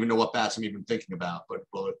 I don't even know what bats I'm even thinking about, but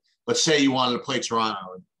let's say you wanted to play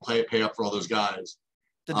Toronto and pay up for all those guys.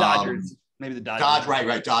 The Dodgers, maybe the Dodgers.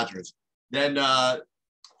 Right, Dodgers. Then I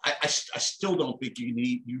still don't think you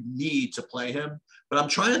need to play him. But I'm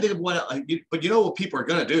trying to think of what. But you know what people are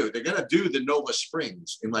going to do? They're going to do the Nova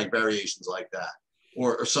Springs in like variations like that,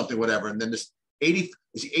 or something, whatever. And then this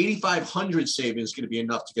 8,500 savings is going to be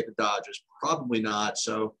enough to get the Dodgers? Probably not.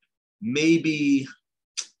 So maybe.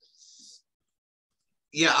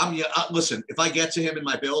 Yeah, listen, if I get to him in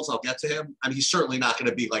my builds, I'll get to him. I mean, he's certainly not going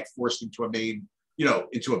to be like forced into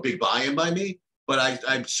into a big buy-in by me, but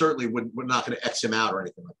I certainly we're not going to X him out or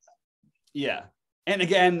anything like that. Yeah. And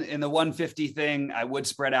again, in the 150 thing, I would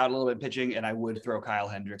spread out a little bit pitching, and I would throw Kyle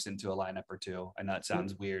Hendricks into a lineup or two. I know it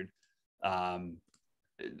sounds weird.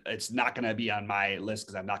 It's not going to be on my list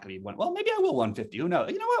because I'm not going to be one. Well, maybe I will 150. Who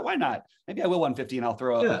knows? You know what? Why not? Maybe I will 150 and I'll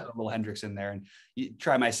throw a little Hendricks in there and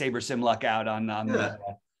try my Saber Sim luck out on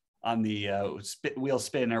the wheel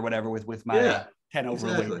spin or whatever with my 10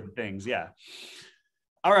 overlay things. Yeah.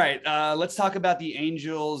 All right. Let's talk about the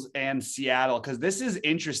Angels and Seattle, because this is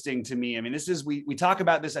interesting to me. I mean, we talk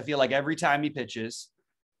about this, I feel like, every time he pitches,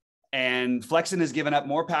 and Flexen has given up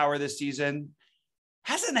more power this season.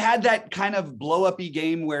 Hasn't had that kind of blow-up-y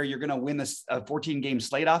game where you're going to win a 14-game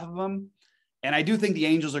slate off of him. And I do think the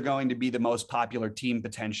Angels are going to be the most popular team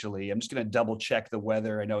potentially. I'm just going to double-check the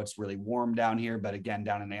weather. I know it's really warm down here, but again,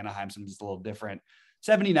 down in Anaheim, something's a little different.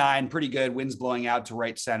 79, pretty good. Winds blowing out to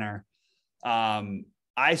right center.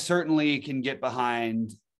 I certainly can get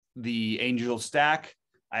behind the Angels stack.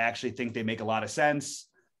 I actually think they make a lot of sense.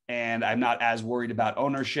 And I'm not as worried about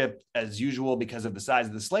ownership as usual because of the size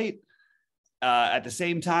of the slate. At the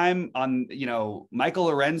same time, on Michael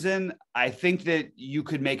Lorenzen, I think that you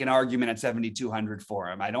could make an argument at 7,200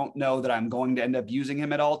 for him. I don't know that I'm going to end up using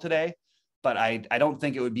him at all today, but I don't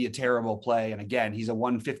think it would be a terrible play. And again, he's a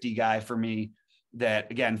 150 guy for me.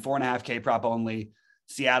 That again, 4.5 K prop only.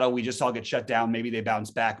 Seattle, we just saw get shut down. Maybe they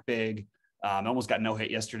bounce back big. Almost got no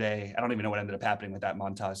hit yesterday. I don't even know what ended up happening with that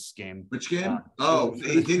Montas game. Which game?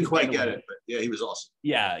 He didn't quite get it, but yeah, he was awesome.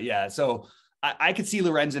 Yeah. So I could see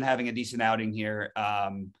Lorenzen having a decent outing here.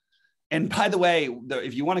 And by the way,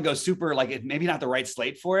 if you want to go super, like, maybe not the right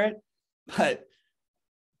slate for it, but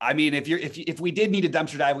I mean, if we did need a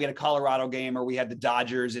dumpster dive, we had a Colorado game, or we had the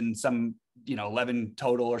Dodgers in some 11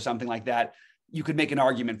 total or something like that, you could make an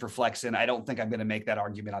argument for Flexen. I don't think I'm going to make that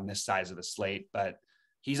argument on this size of the slate, but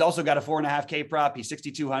he's also got a 4.5 K prop. He's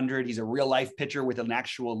 6,200. He's a real life pitcher with an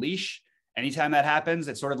actual leash. Anytime that happens,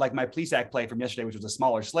 it's sort of like my Plesac play from yesterday, which was a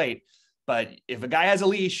smaller slate. But if a guy has a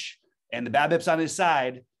leash and the BABIP's on his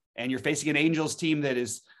side, and you're facing an Angels team that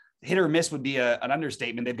is hit or miss would be an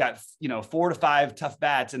understatement. They've got 4 to 5 tough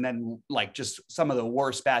bats, and then like just some of the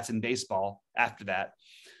worst bats in baseball after that.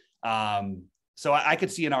 So I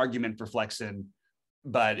could see an argument for Flexen,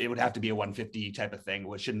 but it would have to be a 150 type of thing,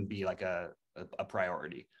 which shouldn't be like a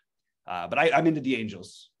priority. But I'm into the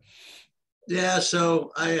Angels. Yeah,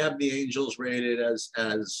 so I have the Angels rated as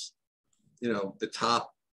the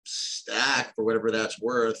top stack for whatever that's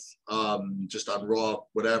worth, just on raw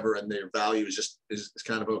whatever, and their value is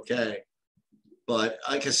kind of okay. But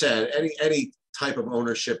like I said, any type of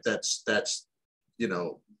ownership that's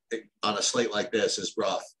on a slate like this is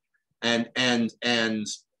rough. And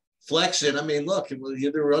flexing, I mean, look,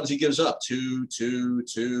 the runs he gives up, 2, 2,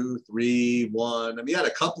 2, 3, 1. I mean, he had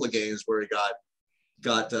a couple of games where he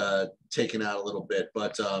got taken out a little bit,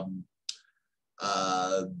 but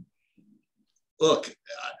look,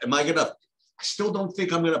 I still don't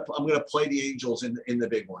think I'm gonna play the Angels in the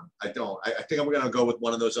big one. I don't. I think I'm gonna go with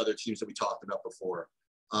one of those other teams that we talked about before.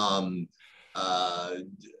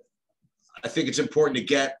 I think it's important to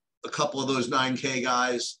get a couple of those 9K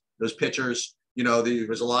guys, those pitchers.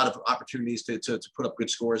 There's a lot of opportunities to put up good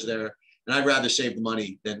scores there, and I'd rather save the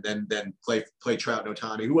money than play Trout and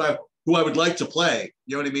Ohtani, who I would like to play.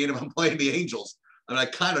 You know what I mean? If I'm playing the Angels, and I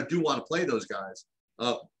kind of do want to play those guys.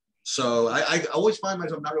 So I always find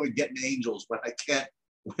myself not really getting the Angels when I can't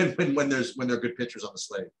when they're good pitchers on the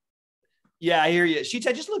slate. Yeah, I hear you. Sheets,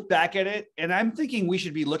 I just look back at it, and I'm thinking we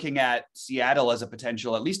should be looking at Seattle as a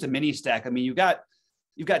potential, at least a mini stack. I mean, you've got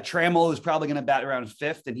Trammell, who's probably going to bat around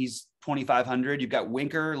 5th, and he's 2,500. You've got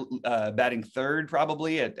Winker batting 3rd,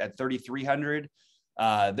 probably at 3,300.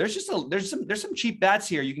 There's some cheap bats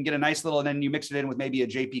here. You can get a nice little, and then you mix it in with maybe a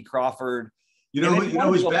JP Crawford.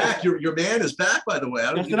 Who's back. Your man is back, by the way.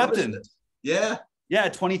 I don't know. Upton. Yeah,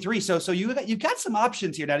 23. So you've got some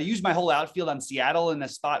options here now to use my whole outfield on Seattle in a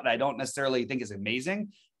spot that I don't necessarily think is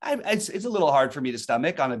amazing. It's a little hard for me to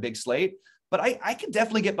stomach on a big slate, but I can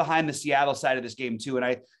definitely get behind the Seattle side of this game too.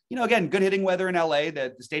 And again, good hitting weather in LA.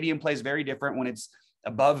 The stadium plays very different when it's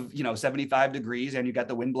above 75 degrees and you've got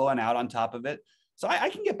the wind blowing out on top of it. So I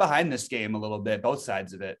can get behind this game a little bit, both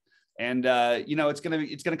sides of it. And, it's going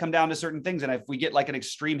to come down to certain things. And if we get like an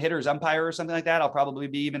extreme hitters umpire or something like that, I'll probably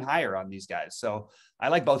be even higher on these guys. So I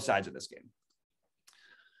like both sides of this game.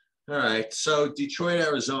 All right. So Detroit,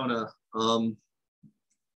 Arizona.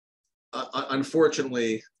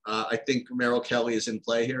 Unfortunately, I think Merrill Kelly is in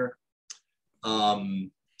play here.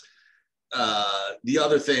 The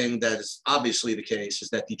other thing that is obviously the case is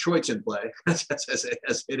that Detroit's in play as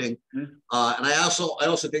hitting. And I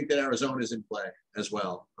also think that Arizona is in play as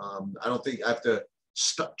well. I don't think I have to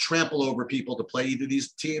trample over people to play either of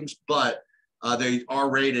these teams, but they are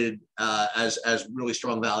rated as really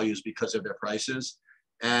strong values because of their prices.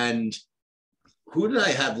 And who did I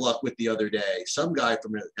have luck with the other day? Some guy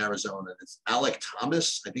from Arizona. It's Alec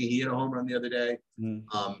Thomas. I think he hit a home run the other day.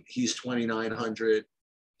 He's 2,900.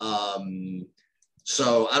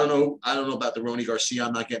 So I don't know about the Ronny Garcia.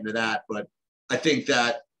 I'm not getting to that, but I think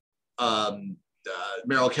that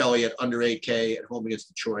Merrill Kelly at under 8K at home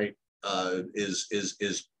against Detroit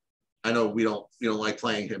is. I know we don't like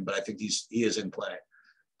playing him, but I think he is in play.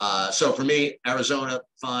 So for me, Arizona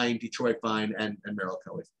fine, Detroit fine, and Merrill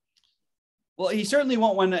Kelly. Well, he certainly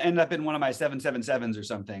won't want to end up in one of my 777s or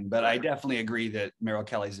something, but I definitely agree that Merrill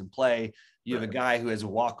Kelly's in play. You have a guy who has a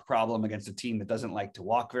walk problem against a team that doesn't like to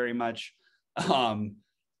walk very much.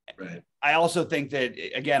 I also think that,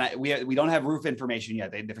 again, we don't have roof information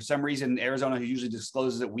yet. For some reason, Arizona, who usually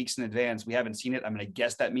discloses it weeks in advance, we haven't seen it. I'm going to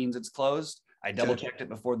guess that means it's closed. I double checked it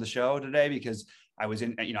before the show today because I was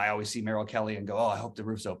in, I always see Merrill Kelly and go, oh, I hope the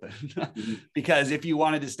roof's open. Because if you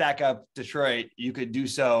wanted to stack up Detroit, you could do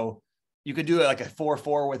so. You could do it like a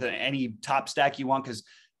 4-4 with any top stack you want. Cause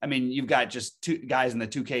I mean, you've got just two guys in the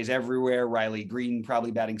 2Ks everywhere. Riley Green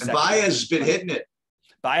probably batting second. Baez has been hitting it.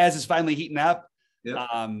 Baez is finally heating up. Yep.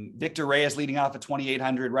 Victor Reyes leading off at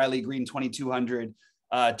 2,800, Riley Green 2,200,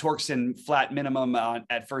 Torkson flat minimum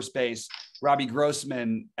at first base, Robbie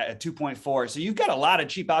Grossman at 2.4. So you've got a lot of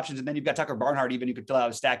cheap options, and then you've got Tucker Barnhart. Even you could fill out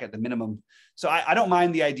a stack at the minimum. So I don't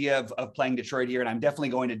mind the idea of playing Detroit here, and I'm definitely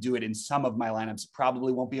going to do it in some of my lineups.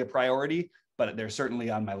 Probably won't be a priority, but they're certainly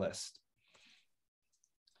on my list.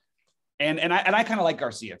 And I kind of like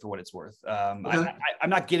Garcia for what it's worth. I'm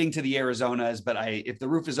not getting to the Arizonas, but if the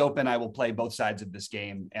roof is open, I will play both sides of this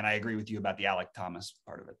game. And I agree with you about the Alec Thomas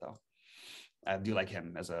part of it, though. I do like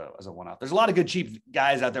him as a one-off. There's a lot of good cheap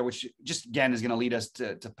guys out there, which just again is going to lead us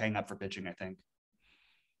to paying up for pitching, I think.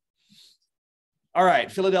 All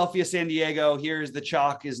right, Philadelphia, San Diego. Here's the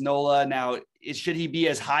chalk is Nola. Now, should he be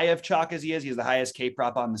as high of chalk as he is? He has the highest K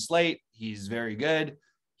prop on the slate. He's very good.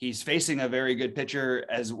 He's facing a very good pitcher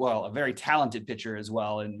as well, a very talented pitcher as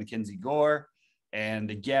well in Mackenzie Gore. And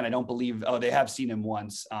again, I don't believe, they have seen him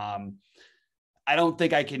once. I don't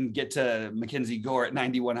think I can get to Mackenzie Gore at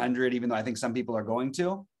 9,100, even though I think some people are going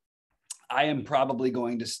to. I am probably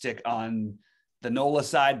going to stick on the Nola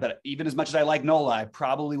side, but even as much as I like Nola, I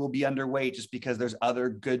probably will be underweight just because there's other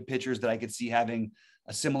good pitchers that I could see having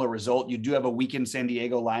a similar result. You do have a weakened San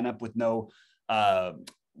Diego lineup with no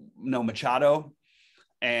Machado.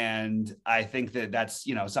 And I think that that's,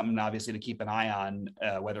 something obviously to keep an eye on,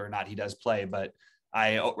 whether or not he does play. But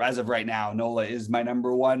as of right now, Nola is my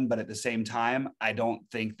number one. But at the same time, I don't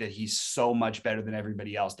think that he's so much better than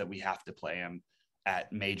everybody else that we have to play him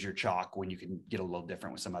at major chalk when you can get a little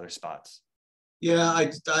different with some other spots. Yeah,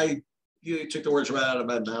 you took the words right out of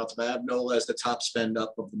my mouth. I have Nola as the top spend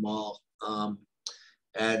up of them all.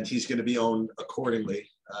 And he's going to be owned accordingly.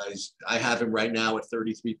 I have him right now at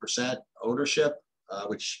 33% ownership,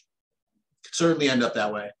 which could certainly end up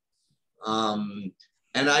that way. And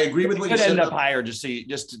I agree with what you said. It could end up higher, just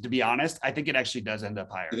to be honest. I think it actually does end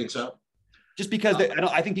up higher. You think so? Just because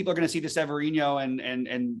I think people are going to see the Severino and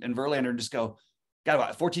Verlander and just go, got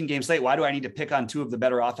about 14 game slate. Why do I need to pick on two of the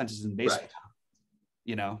better offenses in baseball?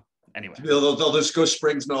 Right. Anyway, they'll just go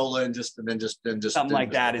Springs, Nola, and just something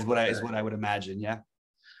like that is what I would imagine. Yeah.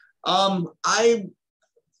 I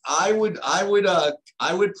would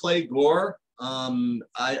play Gore.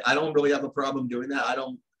 I don't really have a problem doing that.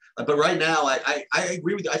 But right now I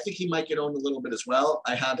agree with you. I think he might get owned a little bit as well.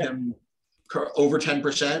 I have him over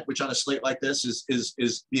 10%, which on a slate like this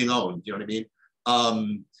is being owned. You know what I mean?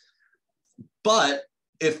 But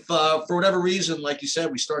if for whatever reason, like you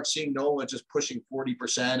said, we start seeing Nola just pushing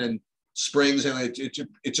 40% and Springs, and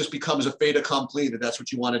it just becomes a fait accompli that's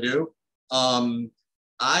what you want to do.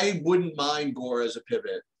 I wouldn't mind Gore as a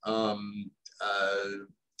pivot.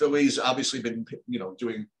 Philly's obviously been,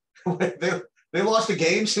 doing. They lost a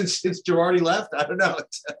game since Girardi left. I don't know.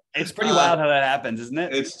 It's pretty wild how that happens, isn't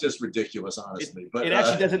it? It's just ridiculous, honestly. But it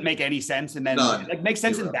actually doesn't make any sense. And then it makes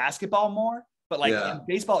sense in basketball more, but in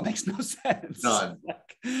baseball, it makes no sense. None.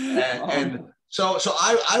 And so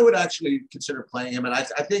I would actually consider playing him. And I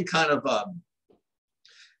think kind of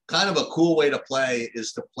a cool way to play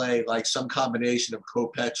is to play like some combination of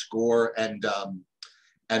Kopech, Gore, and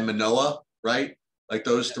Manoah, right? Like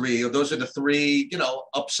those three. Those are the three,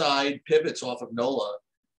 upside pivots off of Nola,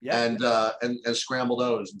 and scramble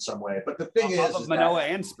those in some way. But the thing off of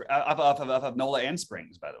Manoah off of Nola and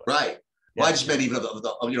Springs, by the way. Right. Well, I just meant even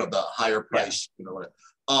the higher price. Yeah.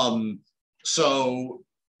 So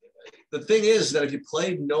the thing is that if you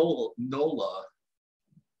play Nola,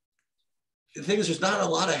 the thing is there's not a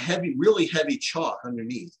lot of really heavy chalk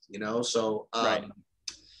underneath, So right.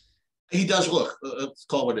 He does let's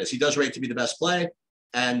call it what it is. He does rate to be the best play.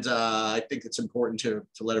 And I think it's important to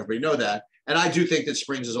let everybody know that. And I do think that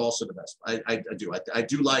Springs is also the best. I do. I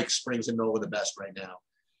do like Springs and Nola the best right now.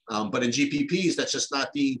 But in GPPs, that's just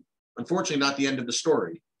unfortunately not the end of the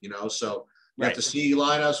story, So we have to see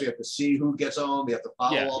lineups. We have to see who gets on. We have to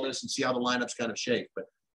follow all this and see how the lineups kind of shake. But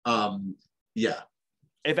yeah.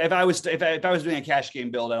 If I was doing a cash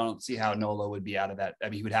game build, I don't see how Nola would be out of that. I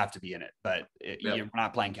mean, he would have to be in it, but we're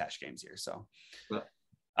not playing cash games here. So,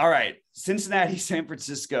 all right, Cincinnati, San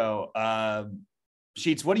Francisco.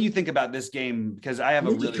 Sheets, what do you think about this game? Because I have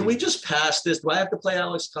Can we just pass this? Do I have to play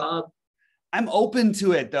Alex Cobb? I'm open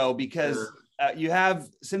to it though, because you have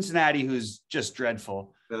Cincinnati, who's just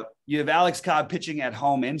dreadful. Yep. You have Alex Cobb pitching at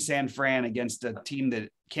home in San Fran against a team that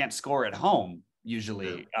can't score at home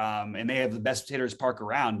usually. And they have the best hitters park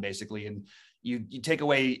around basically. And you take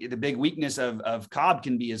away the big weakness of Cobb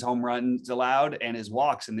can be his home runs allowed and his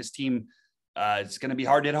walks. And this team, it's going to be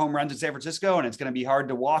hard to hit home runs in San Francisco, and it's going to be hard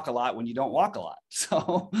to walk a lot when you don't walk a lot.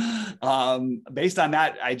 So based on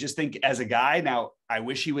that, I just think as a guy, now I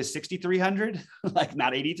wish he was 6,300, like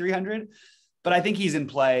not 8,300, but I think he's in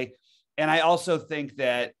play. And I also think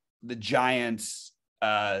that the Giants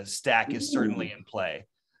stack is certainly in play.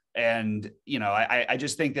 And, I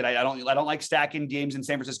just think that I don't like stacking games in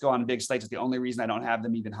San Francisco on big slates. It's the only reason I don't have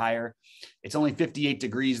them even higher. It's only 58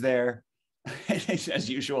 degrees there as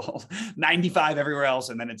usual, 95 everywhere else.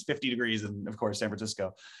 And then it's 50 degrees. And of course, San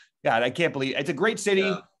Francisco, God, I can't believe it's a great city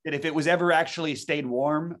that if it was ever actually stayed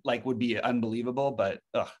warm, would be unbelievable. But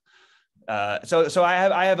so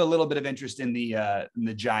I have a little bit of interest in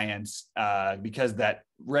the Giants because that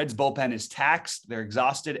Reds bullpen is taxed. They're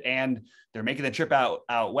exhausted and they're making the trip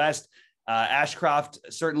out west. Ashcroft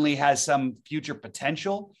certainly has some future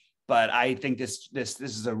potential, but I think this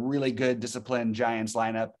is a really good disciplined Giants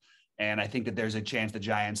lineup. And I think that there's a chance the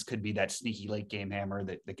Giants could be that sneaky late game hammer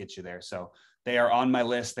that gets you there. So they are on my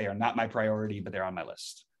list. They are not my priority, but they're on my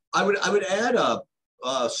list. I would add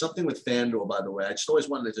something with FanDuel, by the way. I just always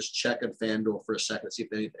wanted to just check on FanDuel for a second, see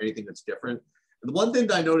if anything that's different. And the one thing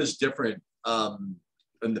that I noticed different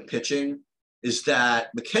in the pitching is that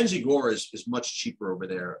Mackenzie Gore is much cheaper over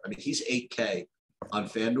there. I mean, he's $8K on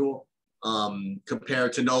FanDuel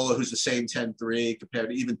compared to Nola, who's the same 10-3, compared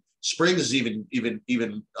to even Springs is even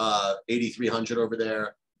 8,300 over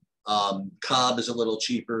there. Cobb is a little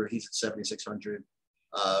cheaper. He's at 7,600.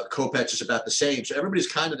 Kopech is about the same. So everybody's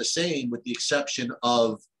kind of the same with the exception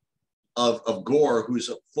of Gore, who's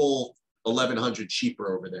a full 1,100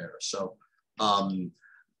 cheaper over there. So, and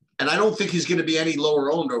I don't think he's going to be any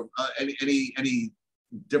lower owned or any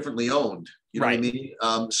differently owned. You know what I mean?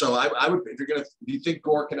 So I would, if you think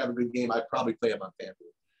Gore can have a good game, I'd probably play him on FanDuel.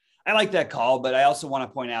 I like that call, but I also want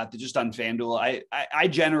to point out that just on FanDuel, I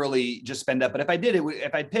generally just spend up. But if I did it,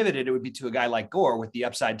 if I pivoted, it would be to a guy like Gore with the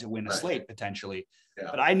upside to win a slate potentially. Yeah.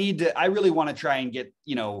 But I really want to try and get,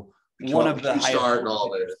 one of the start and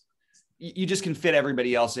all that. You just can fit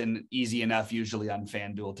everybody else in easy enough usually on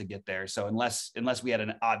FanDuel to get there. So unless we had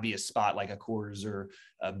an obvious spot like a Coors or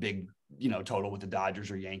a big, total with the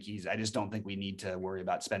Dodgers or Yankees, I just don't think we need to worry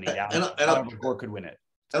about spending down. And Gore could win it.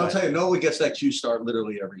 And I'll tell you, Nola gets that Q start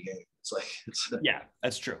literally every game. Yeah,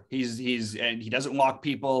 that's true. And he doesn't walk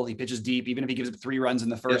people. He pitches deep. Even if he gives up 3 runs in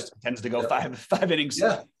the first, he tends to go five innings,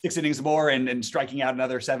 6 innings more and striking out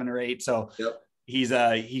another 7 or 8. So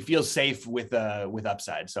he feels safe with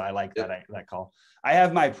upside. So I like that call. I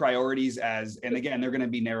have my priorities and again, they're going to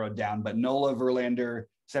be narrowed down, but Nola, Verlander,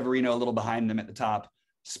 Severino a little behind them at the top,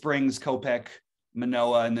 Springs, Kopech,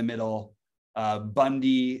 Manoah in the middle,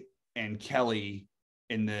 Bundy and Kelly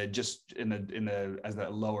in the as the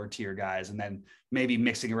lower tier guys, and then maybe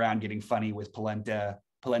mixing around, getting funny with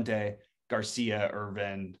Palente, Garcia,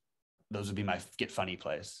 Irvin. Those would be my get funny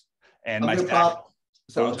plays. And my stack.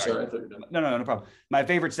 So sorry. No problem. My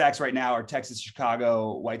favorite stacks right now are Texas,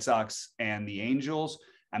 Chicago, White Sox, and the Angels.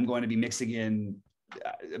 I'm going to be mixing in.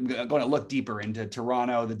 I'm going to look deeper into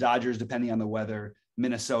Toronto, the Dodgers, depending on the weather,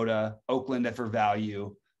 Minnesota, Oakland for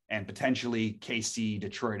value, and potentially KC,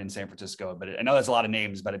 Detroit, and San Francisco. But I know that's a lot of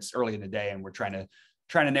names, but it's early in the day, and we're trying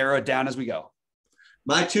to narrow it down as we go.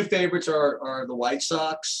 My 2 favorites are the White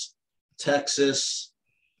Sox, Texas.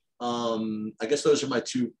 I guess those are my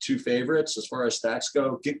two favorites as far as stacks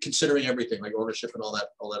go, considering everything like ownership and all that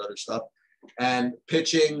other stuff. And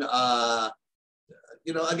pitching, again,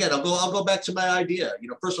 I'll go back to my idea.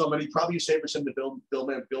 First of all, I'm going to probably use Saberson to build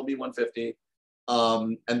me 150.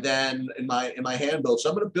 And then in my hand build, so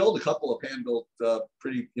I'm going to build a couple of hand built,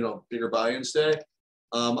 pretty, bigger buy-ins today.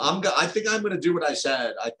 I think I'm going to do what I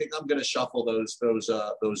said. I think I'm going to shuffle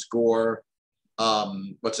those Gore,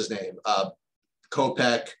 what's his name?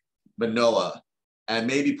 Kopech, Manoah, and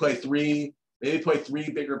maybe play three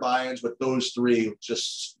bigger buy-ins with those 3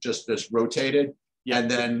 just rotated. Yeah.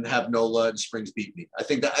 And then have Nola and Springs beat me. I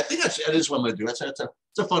think that is what I'm going to do.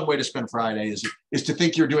 It's a fun way to spend Friday is to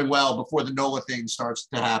think you're doing well before the Nola thing starts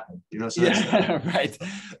to happen. So right.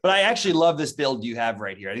 But I actually love this build you have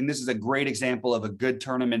right here. I think this is a great example of a good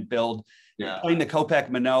tournament build. Yeah. Playing the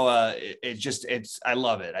Kopech Manoah, I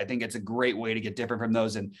love it. I think it's a great way to get different from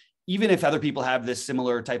those. And even if other people have this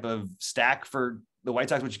similar type of stack for the White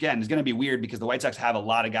Sox, which again is going to be weird because the White Sox have a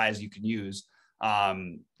lot of guys you can use.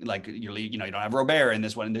 Like you don't have Robert in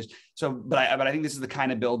this one. But I think this is the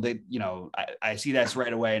kind of build that, I see that's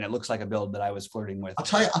right away. And it looks like a build that I was flirting with. I'll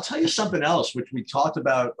tell you something else, which we talked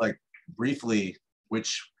about like briefly,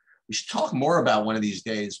 which we should talk more about one of these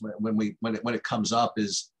days when it comes up,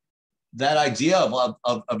 is that idea of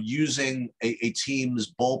using a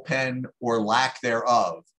team's bullpen or lack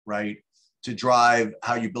thereof, right, to drive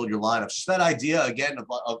how you build your lineups. So that idea again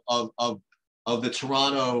of the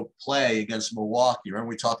Toronto play against Milwaukee. Remember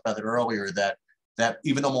we talked about that earlier, that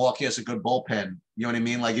even though Milwaukee has a good bullpen, you know what I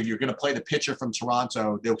mean? Like if you're going to play the pitcher from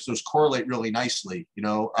Toronto, those correlate really nicely,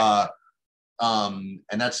 and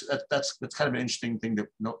that's kind of an interesting thing that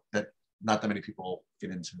not that many people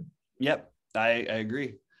get into. Yep. I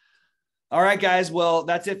agree. All right, guys. Well,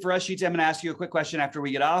 that's it for us, Sheets. I'm going to ask you a quick question after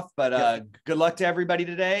we get off, but good luck to everybody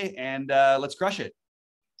today, and let's crush it.